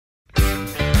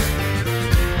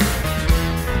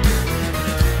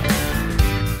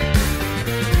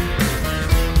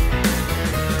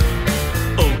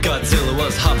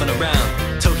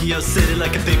the city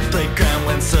like a big playground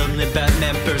when suddenly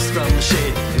Batman burst from the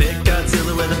shade and hit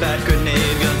Godzilla with a bat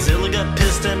grenade. Godzilla got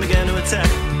pissed and began to attack,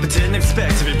 but didn't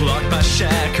expect to be blocked by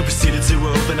Shaq, who proceeded to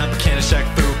open up a can of Shaq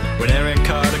Fu when Aaron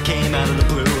Carter came out of the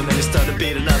blue. And then he started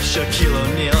beating up Shaquille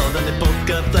O'Neal. Then they both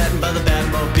got flattened by the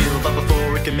Batmobile, but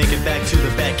before we could make it back to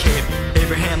the Batcave,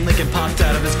 Abraham Lincoln popped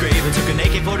out of his grave and took an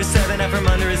AK-47 out from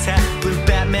under his hat, blew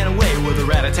Batman away with a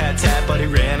rat-a-tat-tat. But he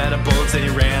ran out of bullets and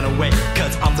he ran away,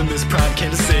 'cause Optimus Prime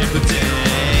came to save the day.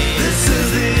 This is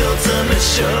the ultimate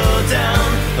showdown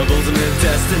of ultimate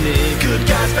destiny. Good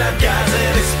guys, bad guys,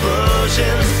 and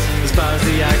explosions as far as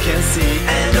the eye can see,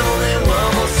 and only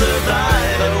one will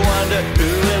survive. I wonder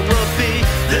who it will be.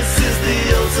 This is the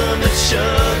ultimate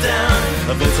showdown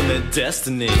of ultimate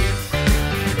destiny.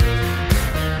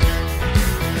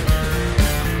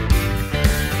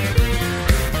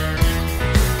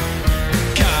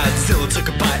 Godzilla took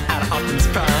a bite out of Optimus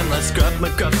Prime. Let's Gruff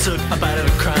McGruff took a bite out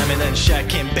of crime, and then Shaq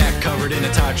came back covered in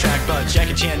a tire track. But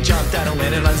Jackie Chan jumped out and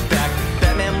landed on his back.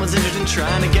 Batman was injured and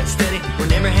trying to get steady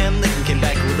when Abraham Lincoln came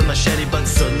back with a machete, but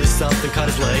suddenly something caught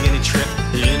his leg and he tripped.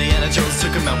 Indiana Jones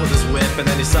took him out with his whip, and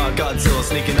then he saw Godzilla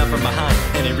sneaking up from behind,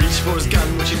 and he reached for his gun,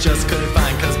 which he just couldn't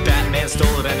find, 'cause Batman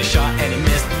stole it and he shot and he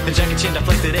missed, and Jackie Chan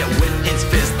deflected it with his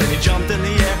fist. Then he jumped in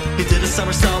the air, he did a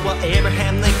somersault while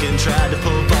Abraham Lincoln tried to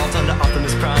pull a vault onto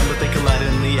Optimus Prime, but they collided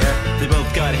in the air. They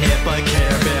both got hit by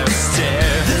Care Bear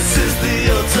stare. This is the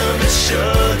ultimate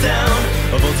showdown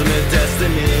of ultimate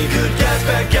destiny. Good guys,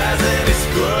 bad guys, and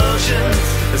explosions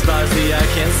as far as the eye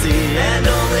can see, and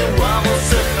only one will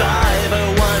survive. I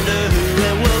wonder who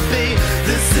it will be.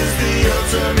 This is the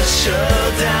ultimate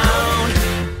showdown.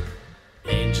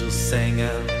 Angels sang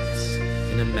out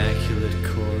in immaculate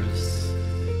chorus.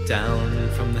 Down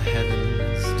from the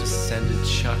heavens descended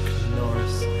Chuck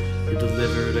Norris, who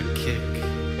delivered a kick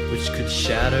which could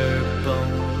shatter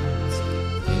bones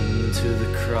into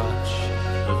the crotch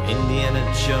of Indiana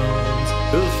Jones,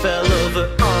 who fell over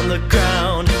on the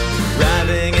ground,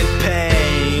 writhing in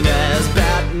pain as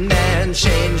Batman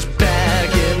changed back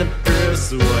into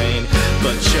Bruce Wayne.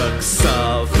 But Chuck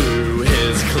saw through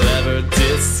his clever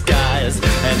disguise,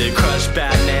 and he crushed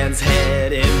Batman's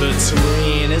head in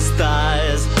between his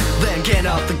thighs. Then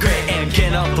Gandalf the Grey and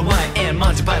Gandalf the White and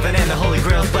Monty Python and the Holy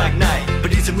Grail's Black Knight,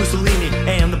 Benito Mussolini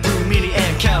and the Blue Meanie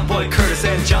and Cowboy Curtis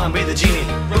and John B. the Genie,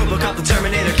 Robocop the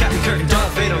Terminator, Captain Kirk and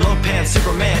Darth Vader, Lopan,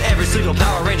 Superman, every single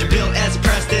Power Ranger, Bill S.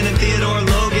 Preston and Theodore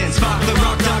Logan, Spock the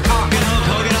Rock, Doc Ock and Hulk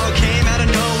Hogan all came out of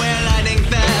nowhere lightning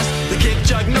fast. They kicked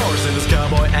Chuck Norris in his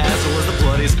cowboy ass. It was the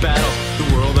bloodiest battle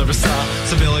the world ever saw.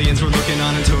 Civilians were looking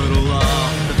on in total awe.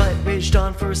 The fight raged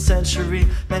on for a century,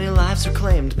 many lives were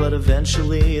claimed, but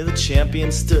eventually the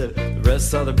champion stood. The rest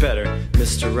saw their better,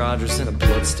 Mr. Rogers in a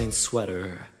bloodstained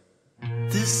sweater.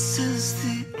 This is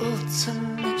the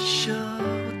ultimate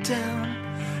showdown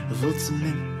of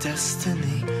ultimate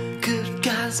destiny. Good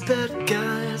guys, bad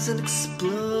guys, and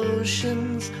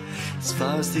explosions as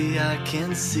far as the eye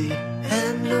can see,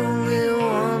 and only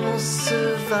one will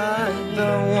survive.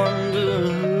 I wonder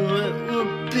who it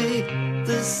will be.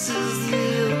 This is the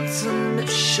ultimate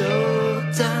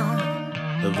showdown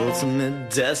of ultimate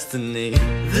destiny.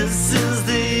 This is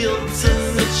the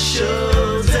ultimate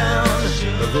showdown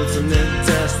of ultimate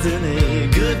destiny.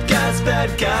 Good guys,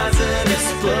 bad guys, and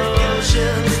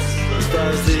explosions as far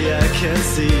as the eye can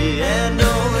see, and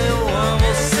only one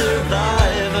will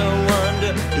survive. I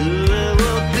wonder who it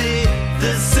will be.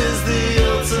 This is the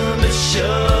ultimate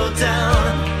showdown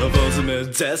of ultimate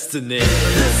destiny.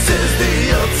 This is the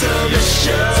ultimate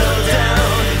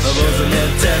showdown of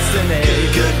ultimate destiny.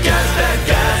 Good guys, bad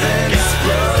guys, and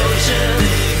explosions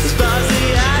as far as the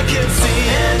eye can see,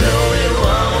 and only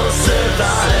one will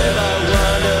survive. I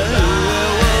wonder who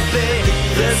it will be.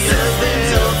 This is the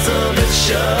ultimate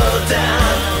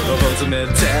showdown of ultimate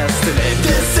destiny.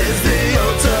 This is the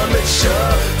ultimate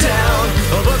showdown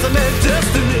of ultimate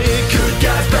destiny. Good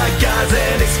guys, bad guys,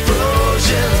 and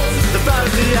explosions as far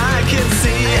as the eye can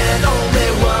see, and only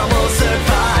one will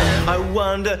survive. I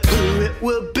wonder who it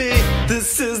will be.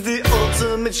 This is the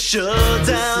ultimate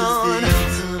showdown.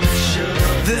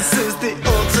 This is the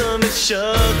ultimate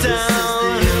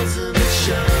showdown.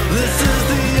 This is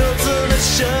the ultimate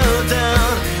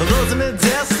showdown of ultimate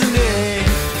destiny.